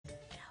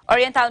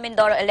Oriental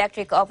Mindoro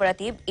Electric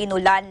Cooperative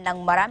inulan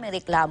ng maraming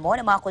reklamo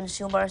ng mga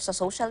consumer sa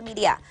social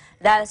media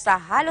dahil sa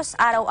halos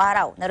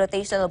araw-araw na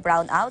rotational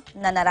brownout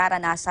na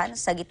nararanasan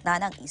sa gitna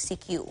ng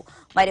ECQ.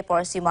 May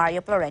report si Mario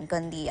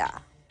Condia.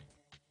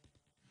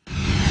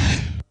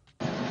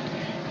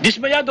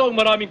 Dismayado ang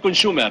maraming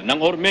consumer ng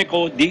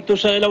ORMECO dito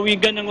sa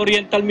lalawigan ng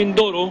Oriental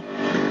Mindoro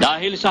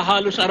dahil sa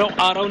halos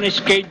araw-araw na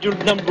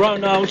scheduled ng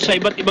brownout sa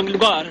iba't ibang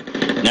lugar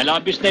na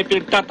labis na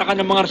ipinagtataka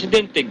ng mga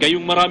residente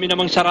gayong marami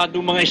namang saradong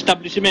mga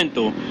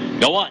establisimento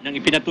gawa ng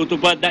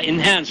ipinatutupad na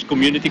enhanced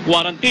community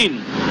quarantine.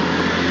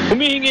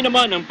 Humihingi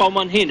naman ng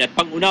paumanhin at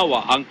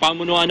pangunawa ang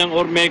pamunuan ng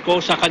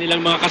ORMECO sa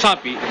kanilang mga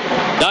kasapi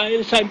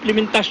dahil sa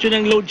implementasyon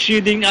ng load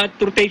shedding at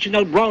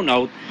rotational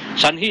brownout,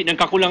 sanhi ng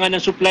kakulangan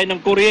ng supply ng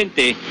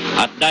kuryente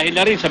at dahil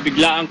na rin sa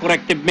biglaang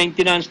corrective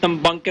maintenance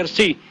ng Bunker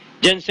C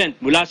genset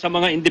mula sa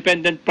mga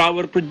independent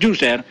power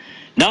producer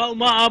na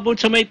umaabot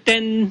sa may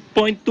 10.2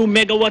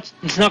 megawatts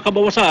na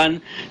kabawasan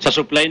sa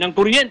supply ng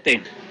kuryente.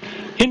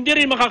 Hindi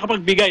rin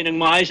makakapagbigay ng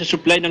maayos sa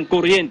supply ng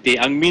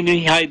kuryente ang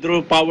mini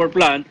hydro power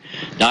plant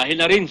dahil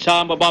na rin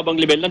sa mababang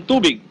level ng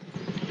tubig.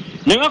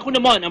 Nangako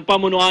naman ang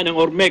pamunuan ng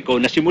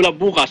ORMECO na simula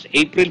bukas,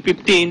 April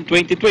 15,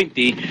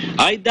 2020,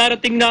 ay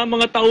darating na ang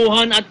mga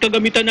tauhan at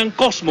kagamitan ng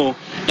Cosmo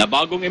na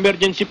bagong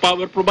emergency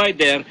power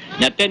provider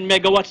na 10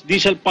 megawatts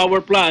diesel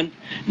power plant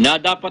na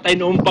dapat ay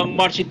noong pang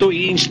March ito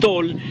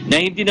i-install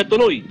na hindi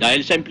natuloy dahil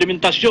sa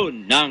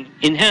implementasyon ng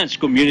enhanced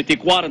community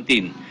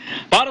quarantine.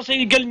 Para sa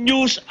Eagle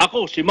News,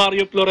 ako si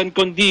Mario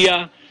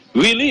Condia.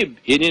 We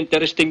live in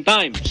interesting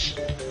times.